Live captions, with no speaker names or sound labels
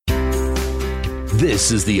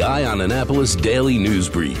This is the Eye on Annapolis Daily News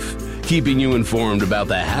Brief, keeping you informed about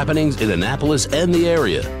the happenings in Annapolis and the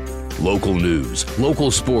area. Local news,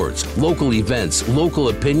 local sports, local events, local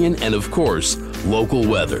opinion, and of course, local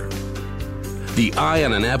weather. The Eye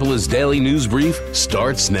on Annapolis Daily News Brief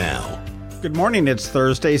starts now. Good morning. It's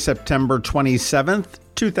Thursday, September 27th,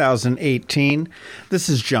 2018. This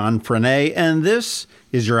is John Frenaye, and this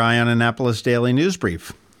is your Eye on Annapolis Daily News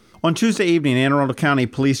Brief. On Tuesday evening, Anne Arundel County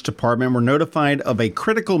Police Department were notified of a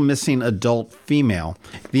critical missing adult female.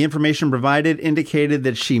 The information provided indicated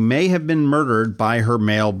that she may have been murdered by her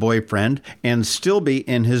male boyfriend and still be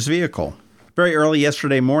in his vehicle. Very early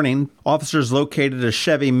yesterday morning, officers located a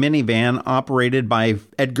Chevy minivan operated by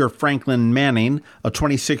Edgar Franklin Manning, a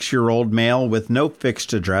 26-year-old male with no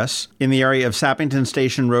fixed address, in the area of Sappington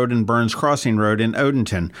Station Road and Burns Crossing Road in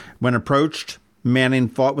Odenton. When approached, Manning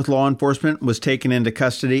fought with law enforcement, was taken into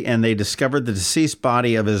custody, and they discovered the deceased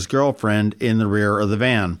body of his girlfriend in the rear of the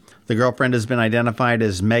van. The girlfriend has been identified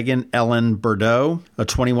as Megan Ellen Bordeaux, a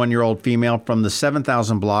 21-year-old female from the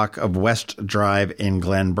 7000 block of West Drive in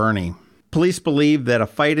Glen Burnie. Police believe that a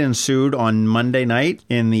fight ensued on Monday night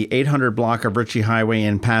in the 800 block of Ritchie Highway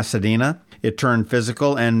in Pasadena. It turned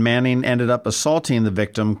physical, and Manning ended up assaulting the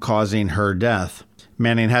victim, causing her death.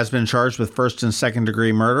 Manning has been charged with first and second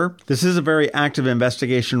degree murder. This is a very active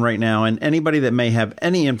investigation right now, and anybody that may have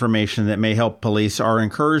any information that may help police are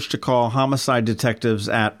encouraged to call homicide detectives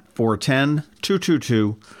at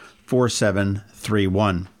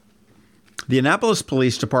 410-222-4731. The Annapolis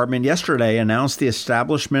Police Department yesterday announced the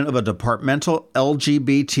establishment of a departmental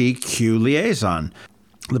LGBTQ liaison.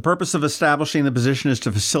 The purpose of establishing the position is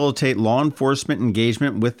to facilitate law enforcement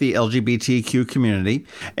engagement with the LGBTQ community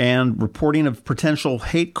and reporting of potential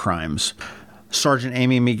hate crimes. Sergeant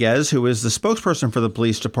Amy Miguez, who is the spokesperson for the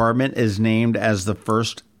police department, is named as the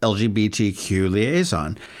first LGBTQ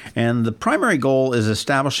liaison. And the primary goal is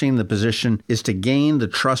establishing the position is to gain the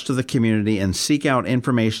trust of the community and seek out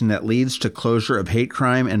information that leads to closure of hate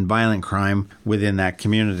crime and violent crime within that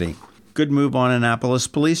community. Good move on Annapolis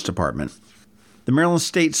Police Department. The Maryland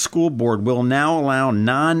State School Board will now allow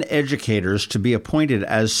non-educators to be appointed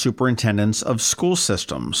as superintendents of school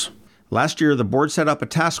systems. Last year, the board set up a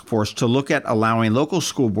task force to look at allowing local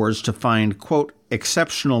school boards to find, quote,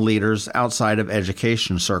 exceptional leaders outside of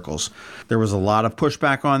education circles. There was a lot of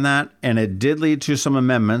pushback on that, and it did lead to some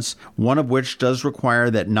amendments, one of which does require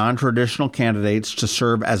that non-traditional candidates to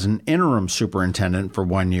serve as an interim superintendent for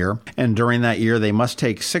 1 year, and during that year, they must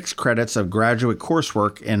take 6 credits of graduate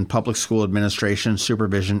coursework in public school administration,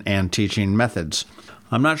 supervision, and teaching methods.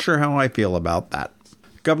 I'm not sure how I feel about that.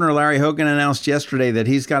 Governor Larry Hogan announced yesterday that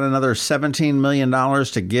he's got another $17 million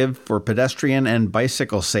to give for pedestrian and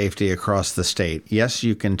bicycle safety across the state. Yes,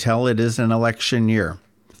 you can tell it is an election year.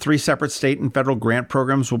 3 separate state and federal grant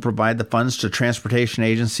programs will provide the funds to transportation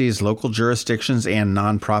agencies, local jurisdictions, and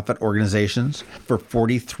nonprofit organizations for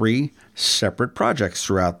 43 separate projects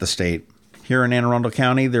throughout the state. Here in Anne Arundel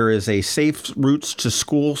County, there is a Safe Routes to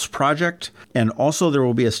Schools project, and also there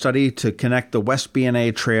will be a study to connect the West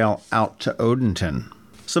B&A Trail out to Odenton.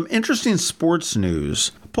 Some interesting sports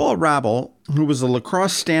news. Paul Rabel, who was a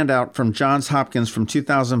lacrosse standout from Johns Hopkins from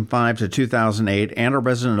 2005 to 2008 and a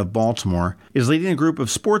resident of Baltimore, is leading a group of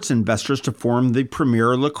sports investors to form the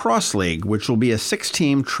Premier Lacrosse League, which will be a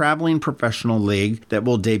 6-team traveling professional league that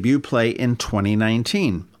will debut play in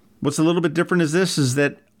 2019. What's a little bit different is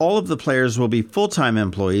that all of the players will be full-time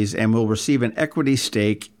employees and will receive an equity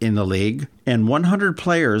stake in the league, and 100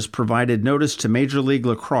 players provided notice to Major League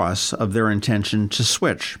Lacrosse of their intention to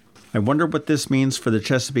switch. I wonder what this means for the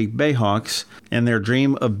Chesapeake Bayhawks and their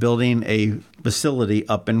dream of building a facility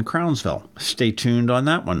up in Crownsville. Stay tuned on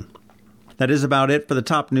that one. That is about it for the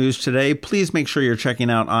top news today. Please make sure you're checking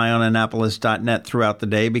out eyeonannapolis.net throughout the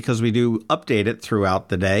day because we do update it throughout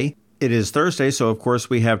the day. It is Thursday, so of course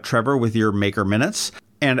we have Trevor with your Maker Minutes.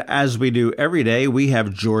 And as we do every day, we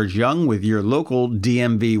have George Young with your local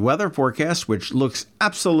DMV weather forecast, which looks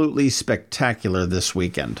absolutely spectacular this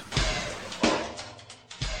weekend.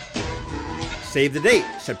 Save the date,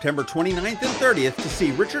 September 29th and 30th, to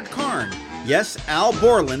see Richard Karn, yes, Al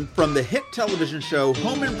Borland, from the hit television show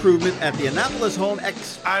Home Improvement at the Annapolis Home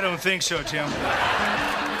Expo. I don't think so, Tim.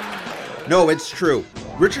 No, it's true.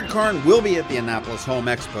 Richard Karn will be at the Annapolis Home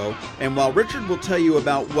Expo, and while Richard will tell you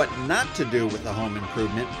about what not to do with the home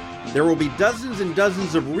improvement, there will be dozens and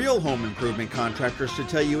dozens of real home improvement contractors to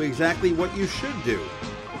tell you exactly what you should do.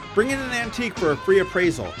 Bring in an antique for a free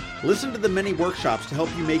appraisal. Listen to the many workshops to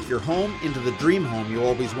help you make your home into the dream home you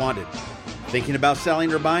always wanted. Thinking about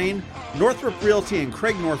selling or buying? Northrop Realty and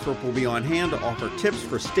Craig Northrop will be on hand to offer tips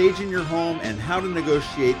for staging your home and how to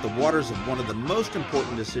negotiate the waters of one of the most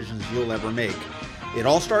important decisions you'll ever make. It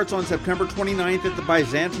all starts on September 29th at the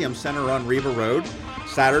Byzantium Center on Riva Road,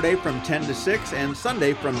 Saturday from 10 to 6 and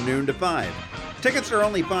Sunday from noon to 5. Tickets are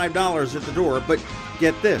only $5 at the door, but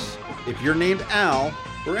get this, if you're named Al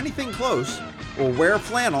or anything close or wear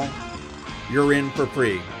flannel, you're in for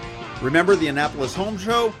free. Remember the Annapolis Home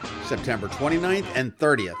Show, September 29th and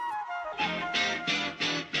 30th.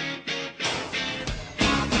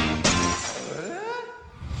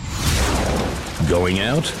 Going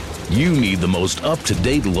out? You need the most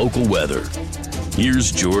up-to-date local weather.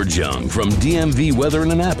 Here's George Young from DMV Weather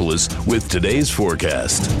in Annapolis with today's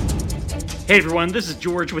forecast. Hey everyone, this is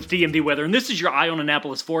George with DMV Weather, and this is your Eye on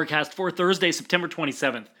Annapolis forecast for Thursday, September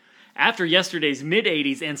 27th. After yesterday's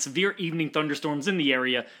mid-80s and severe evening thunderstorms in the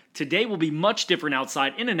area, today will be much different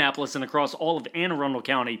outside in Annapolis and across all of Anne Arundel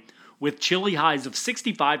County, with chilly highs of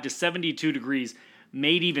 65 to 72 degrees,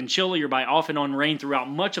 made even chillier by off and on rain throughout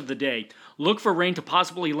much of the day. Look for rain to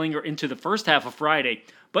possibly linger into the first half of Friday,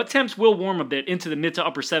 but temps will warm a bit into the mid to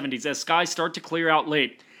upper 70s as skies start to clear out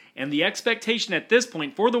late. And the expectation at this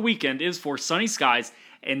point for the weekend is for sunny skies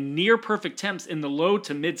and near perfect temps in the low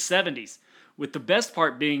to mid 70s, with the best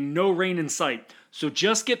part being no rain in sight. So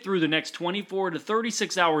just get through the next 24 to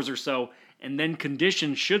 36 hours or so, and then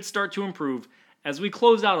conditions should start to improve as we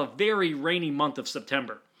close out a very rainy month of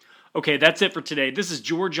September. Okay, that's it for today. This is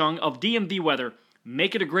George Young of DMV Weather.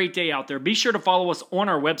 Make it a great day out there. Be sure to follow us on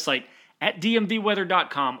our website at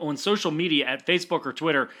dmvweather.com, on social media at Facebook or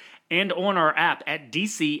Twitter, and on our app at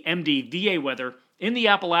DCMDVA Weather in the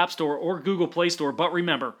Apple App Store or Google Play Store. But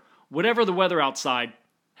remember, whatever the weather outside,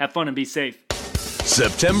 have fun and be safe.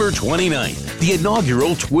 September 29th, the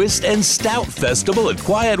inaugural Twist and Stout Festival at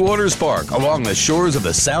Quiet Waters Park along the shores of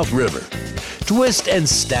the South River. Twist and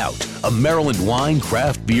Stout, a Maryland wine,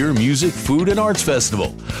 craft beer, music, food, and arts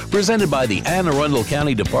festival, presented by the Anne Arundel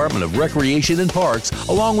County Department of Recreation and Parks,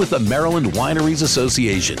 along with the Maryland Wineries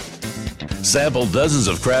Association. Sample dozens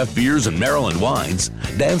of craft beers and Maryland wines,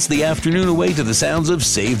 dance the afternoon away to the sounds of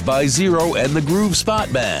Saved by Zero and the Groove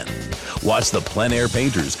Spot Band. Watch the plein air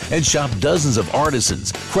painters and shop dozens of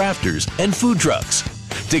artisans, crafters, and food trucks.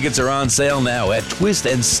 Tickets are on sale now at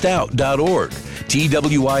twistandstout.org.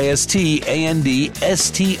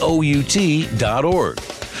 TWISTANDSTOUT.org.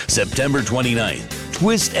 September 29th,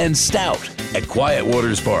 Twist and Stout at Quiet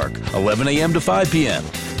Waters Park, 11 a.m. to 5 p.m.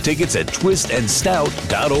 Tickets at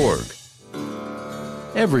twistandstout.org.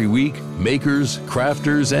 Every week, makers,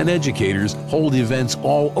 crafters, and educators hold events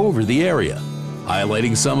all over the area.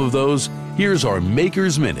 Highlighting some of those, here's our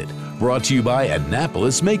Maker's Minute, brought to you by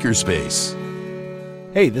Annapolis Makerspace.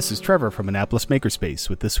 Hey, this is Trevor from Annapolis Makerspace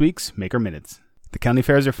with this week's Maker Minutes. The county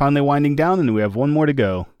fairs are finally winding down, and we have one more to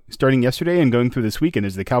go. Starting yesterday and going through this weekend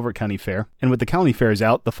is the Calvert County Fair, and with the county fairs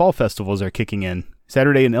out, the fall festivals are kicking in.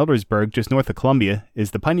 Saturday in Eldersburg, just north of Columbia,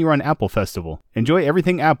 is the Piney Run Apple Festival. Enjoy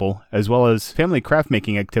everything apple, as well as family craft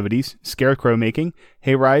making activities, scarecrow making,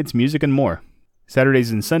 hay rides, music, and more.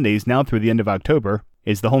 Saturdays and Sundays, now through the end of October,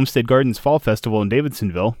 is the Homestead Gardens Fall Festival in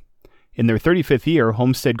Davidsonville. In their 35th year,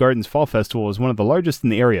 Homestead Gardens Fall Festival is one of the largest in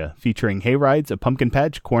the area, featuring hay rides, a pumpkin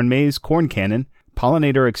patch, corn maze, corn cannon,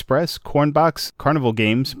 Pollinator Express, corn box, carnival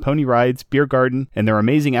games, pony rides, beer garden, and their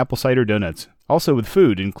amazing apple cider donuts. Also with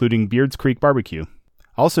food, including Beards Creek Barbecue.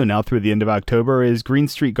 Also now through the end of October is Green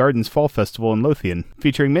Street Gardens Fall Festival in Lothian,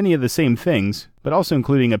 featuring many of the same things, but also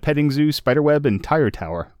including a petting zoo, spiderweb, and tire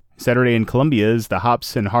tower. Saturday in Columbia is the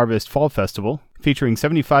Hops and Harvest Fall Festival, featuring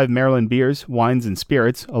 75 Maryland beers, wines, and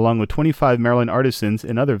spirits, along with 25 Maryland artisans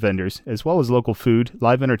and other vendors, as well as local food,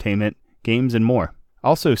 live entertainment, games, and more.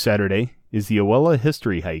 Also Saturday is the Owella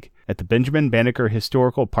History Hike at the Benjamin Banneker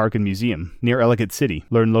Historical Park and Museum near Ellicott City.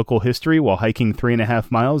 Learn local history while hiking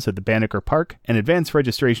 3.5 miles at the Banneker Park, and advance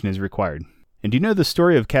registration is required. And do you know the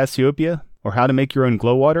story of Cassiopeia, or how to make your own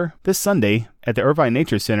glow water? This Sunday, at the Irvine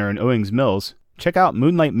Nature Center in Owings Mills, check out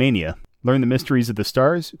Moonlight Mania. Learn the mysteries of the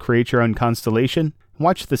stars, create your own constellation, and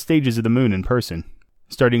watch the stages of the moon in person.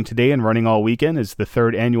 Starting today and running all weekend is the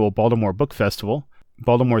 3rd annual Baltimore Book Festival,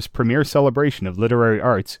 Baltimore's premier celebration of literary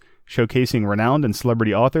arts, showcasing renowned and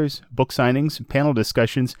celebrity authors, book signings, panel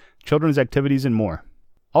discussions, children's activities, and more.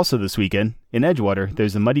 Also this weekend, in Edgewater,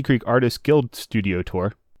 there's the Muddy Creek Artists Guild Studio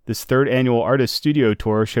Tour. This 3rd annual Artist Studio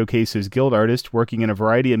Tour showcases guild artists working in a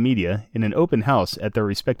variety of media in an open house at their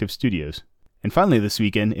respective studios. And finally this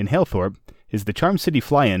weekend, in Halethorpe, is the Charm City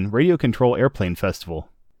Fly-In Radio Control Airplane Festival.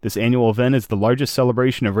 This annual event is the largest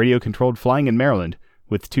celebration of radio-controlled flying in Maryland,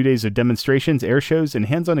 with 2 days of demonstrations, air shows, and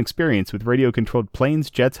hands-on experience with radio-controlled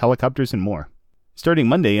planes, jets, helicopters, and more. Starting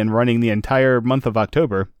Monday and running the entire month of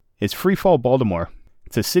October is Free Fall Baltimore.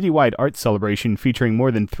 It's a citywide art celebration featuring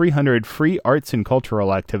more than 300 free arts and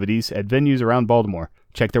cultural activities at venues around Baltimore.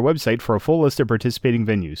 Check their website for a full list of participating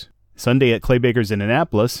venues. Sunday at Clay Bakers in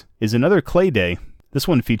Annapolis is another Clay Day, this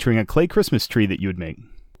one featuring a clay Christmas tree that you would make.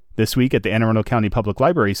 This week at the Anne Arundel County Public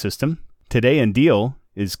Library System, Today and Deal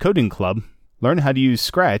is Coding Club. Learn how to use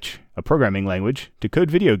Scratch, a programming language, to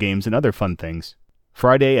code video games and other fun things.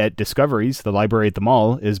 Friday at Discoveries, the library at the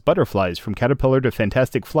mall, is Butterflies from Caterpillar to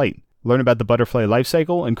Fantastic Flight. Learn about the butterfly life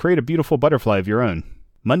cycle and create a beautiful butterfly of your own.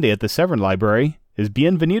 Monday at the Severn Library is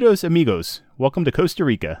Bienvenidos Amigos. Welcome to Costa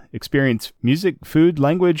Rica. Experience music, food,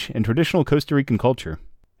 language, and traditional Costa Rican culture.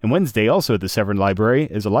 And Wednesday, also at the Severn Library,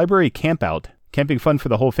 is a library campout. Camping fun for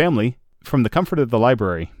the whole family from the comfort of the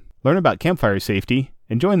library. Learn about campfire safety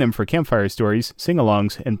and join them for campfire stories,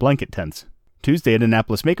 sing-alongs, and blanket tents. Tuesday at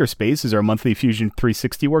Annapolis Makerspace is our monthly Fusion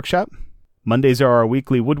 360 workshop. Mondays are our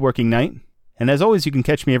weekly woodworking night. And as always, you can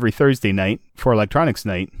catch me every Thursday night for Electronics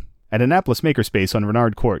Night at Annapolis Makerspace on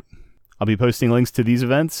Renard Court. I'll be posting links to these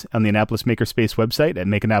events on the Annapolis Makerspace website at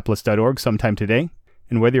makeannapolis.org sometime today.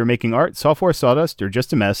 And whether you're making art, software, sawdust, or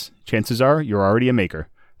just a mess, chances are you're already a maker.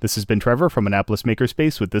 This has been Trevor from Annapolis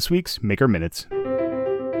Makerspace with this week's Maker Minutes.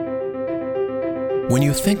 When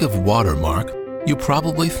you think of Watermark, you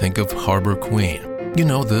probably think of Harbor Queen. You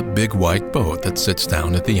know, the big white boat that sits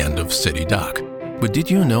down at the end of City Dock. But did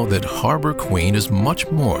you know that Harbor Queen is much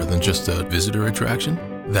more than just a visitor attraction?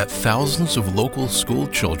 That thousands of local school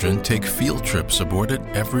children take field trips aboard it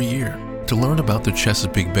every year to learn about the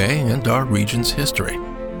Chesapeake Bay and our region's history.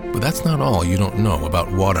 But that's not all you don't know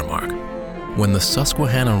about Watermark. When the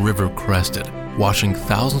Susquehanna River crested, washing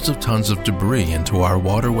thousands of tons of debris into our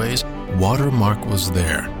waterways, Watermark was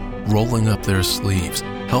there, rolling up their sleeves,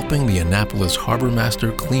 helping the Annapolis Harbor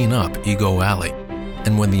Master clean up Ego Alley.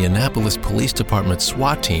 And when the Annapolis Police Department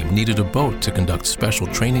SWAT team needed a boat to conduct special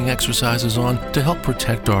training exercises on to help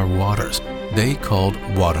protect our waters, they called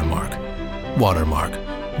Watermark. Watermark,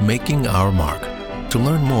 making our mark. To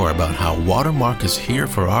learn more about how Watermark is here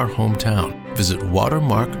for our hometown, visit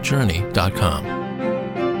watermarkjourney.com.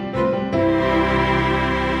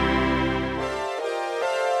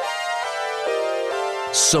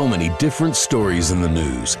 So many different stories in the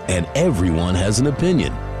news, and everyone has an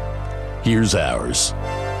opinion. Here's ours.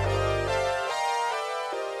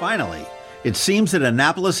 Finally, it seems that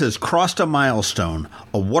Annapolis has crossed a milestone,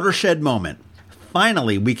 a watershed moment.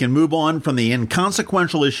 Finally, we can move on from the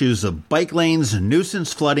inconsequential issues of bike lanes,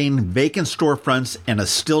 nuisance flooding, vacant storefronts, and a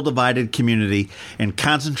still divided community, and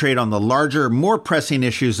concentrate on the larger, more pressing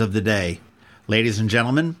issues of the day. Ladies and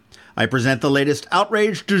gentlemen, I present the latest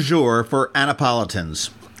outrage du jour for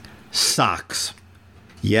Annapolitans. Socks.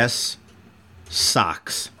 Yes,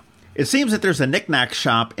 socks. It seems that there's a knick-knack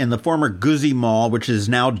shop in the former Guzzi Mall, which is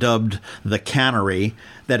now dubbed the Cannery,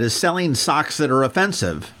 that is selling socks that are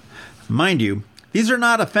offensive. Mind you, these are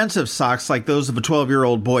not offensive socks like those of a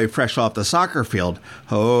 12-year-old boy fresh off the soccer field.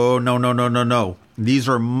 Oh, no. These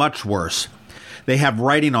are much worse. They have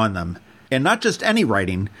writing on them, and not just any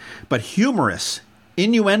writing, but humorous,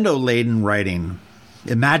 innuendo-laden writing.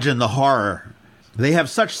 Imagine the horror. They have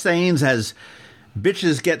such sayings as,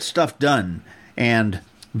 "Bitches get stuff done," and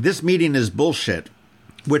 "This meeting is bullshit,"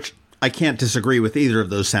 which I can't disagree with either of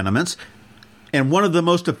those sentiments. And one of the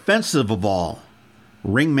most offensive of all,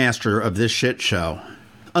 ringmaster of this shit show.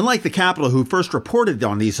 Unlike the Capitol, who first reported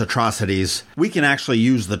on these atrocities, we can actually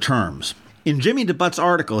use the terms. In Jimmy DeButt's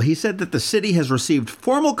article, he said that the city has received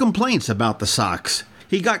formal complaints about the socks.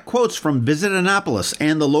 He got quotes from Visit Annapolis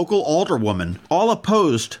and the local alderwoman, all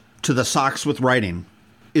opposed to the socks with writing.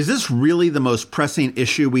 Is this really the most pressing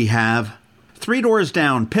issue we have? 3 doors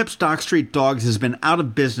down, Pip's Dock Street Dogs has been out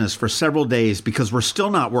of business for several days because we're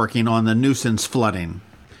still not working on the nuisance flooding.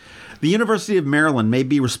 The University of Maryland may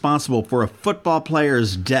be responsible for a football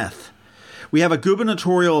player's death. We have a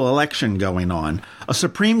gubernatorial election going on, a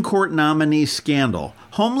Supreme Court nominee scandal,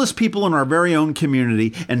 homeless people in our very own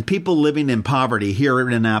community, and people living in poverty here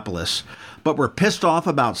in Annapolis. But we're pissed off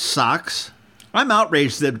about socks? I'm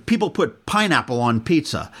outraged that people put pineapple on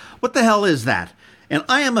pizza. What the hell is that? And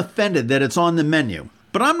I am offended that it's on the menu.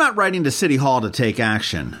 But I'm not writing to City Hall to take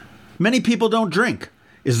action. Many people don't drink.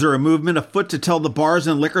 Is there a movement afoot to tell the bars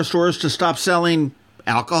and liquor stores to stop selling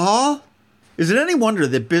alcohol? Is it any wonder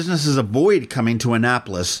that businesses avoid coming to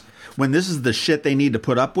Annapolis when this is the shit they need to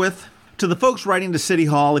put up with? To the folks writing to City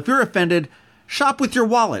Hall, if you're offended, shop with your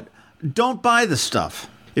wallet. Don't buy the stuff.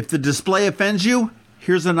 If the display offends you,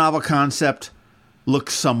 here's a novel concept.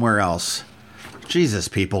 Look somewhere else. Jesus,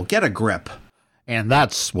 people, get a grip. And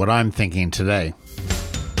that's what I'm thinking today.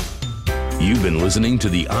 You've been listening to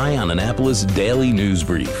the Eye on Annapolis Daily News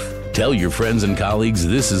Brief. Tell your friends and colleagues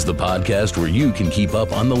this is the podcast where you can keep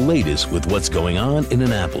up on the latest with what's going on in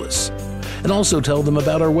Annapolis. And also tell them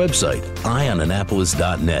about our website,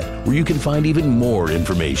 eyeonannapolis.net, where you can find even more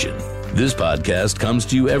information. This podcast comes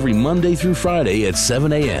to you every Monday through Friday at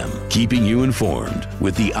 7 a.m., keeping you informed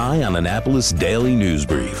with the Eye on Annapolis Daily News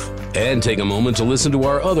Brief. And take a moment to listen to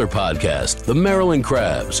our other podcast, The Maryland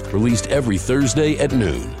Crabs, released every Thursday at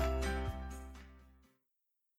noon.